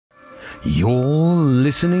You're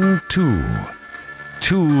listening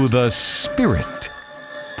to the Spirit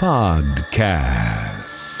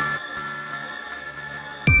Podcast.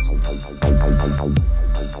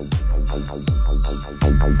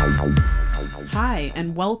 Hi,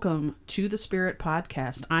 and welcome to the Spirit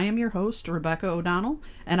Podcast. I am your host, Rebecca O'Donnell,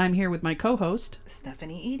 and I'm here with my co-host,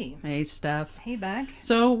 Stephanie Edie. Hey, Steph. Hey, Beck.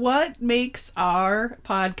 So what makes our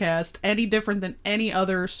podcast any different than any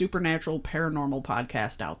other supernatural paranormal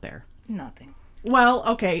podcast out there? Nothing. Well,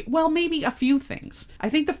 okay. Well, maybe a few things. I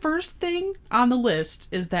think the first thing on the list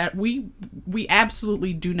is that we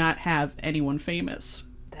absolutely do not have anyone famous.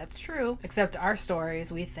 That's true. Except our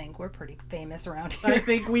stories, we think we're pretty famous around here. I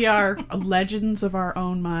think we are legends of our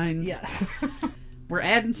own minds. Yes. We're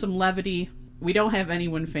adding some levity. We don't have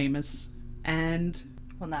anyone famous. And...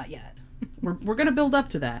 well, not yet. We're going to build up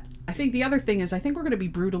to that. I think the other thing is, I think we're going to be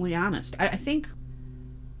brutally honest. I think...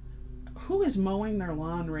 who is mowing their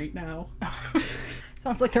lawn right now?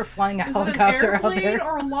 Sounds like they're flying a Is helicopter it an out there. airplane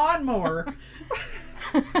or a lawnmower?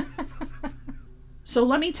 So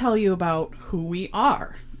let me tell you about who we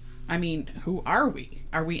are. I mean, who are we?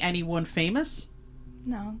 Are we anyone famous?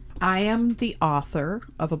 No. I am the author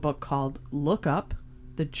of a book called Look Up,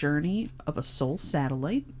 The Journey of a Soul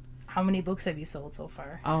Satellite. How many books have you sold so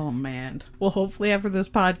far? Oh, man. Well, hopefully after this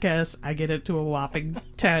podcast, I get it to a whopping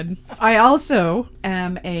 10. I also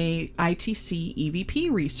am a ITC EVP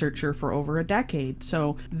researcher for over a decade.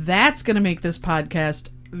 So that's going to make this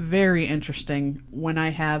podcast very interesting. When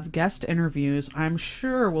I have guest interviews, I'm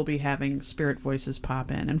sure we'll be having spirit voices pop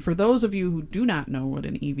in. And for those of you who do not know what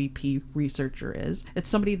an EVP researcher is, it's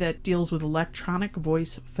somebody that deals with electronic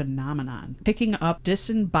voice phenomenon, picking up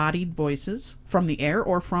disembodied voices from the air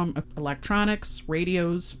or from electronics,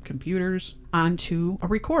 radios, computers, onto a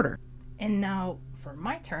recorder. And now, for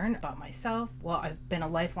my turn, about myself, well, I've been a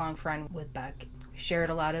lifelong friend with Beck. We shared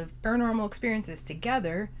a lot of paranormal experiences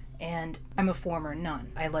together. And I'm a former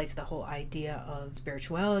nun. I liked the whole idea of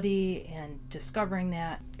spirituality and discovering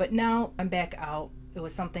that. But now I'm back out. It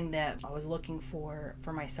was something that I was looking for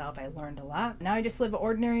myself. I learned a lot. Now I just live an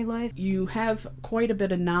ordinary life. You have quite a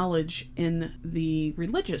bit of knowledge in the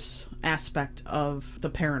religious aspect of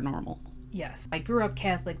the paranormal. Yes. I grew up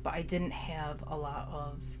Catholic, but I didn't have a lot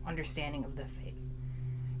of understanding of the faith.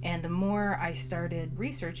 And the more I started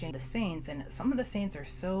researching the saints, and some of the saints are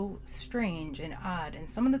so strange and odd, and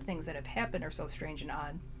some of the things that have happened are so strange and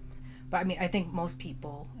odd. But I mean, I think most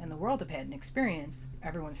people in the world have had an experience.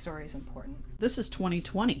 Everyone's story is important. This is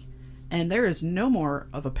 2020, and there is no more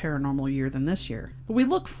of a paranormal year than this year. But we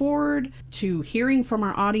look forward to hearing from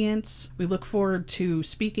our audience. We look forward to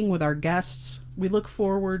speaking with our guests. We look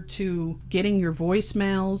forward to getting your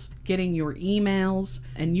voicemails, getting your emails,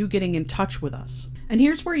 and you getting in touch with us. And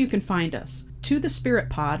here's where you can find us. To the Spirit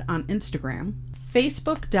Pod on Instagram,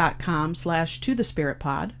 facebook.com/To the Spirit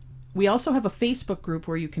Pod. We also have a Facebook group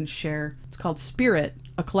where you can share. It's called Spirit,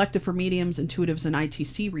 a collective for mediums, intuitives, and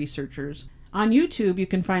ITC researchers. On YouTube, you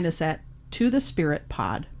can find us at To the Spirit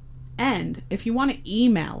Pod. And if you want to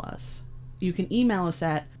email us, you can email us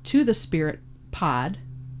at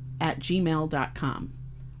tothespiritpod@gmail.com.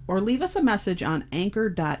 Or leave us a message on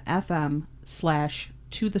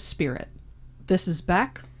anchor.fm/tothespirit. This is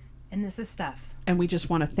Beck. And this is Steph. And we just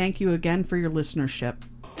want to thank you again for your listenership.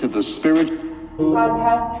 To the Spirit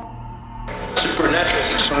Podcast.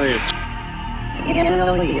 Supernatural Science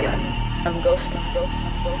Aliens. I'm ghost.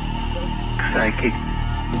 Psychic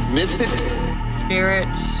Mystic Spirit.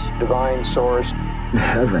 Divine Source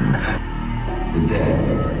Heaven. The Dead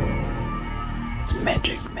It's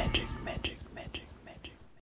magic.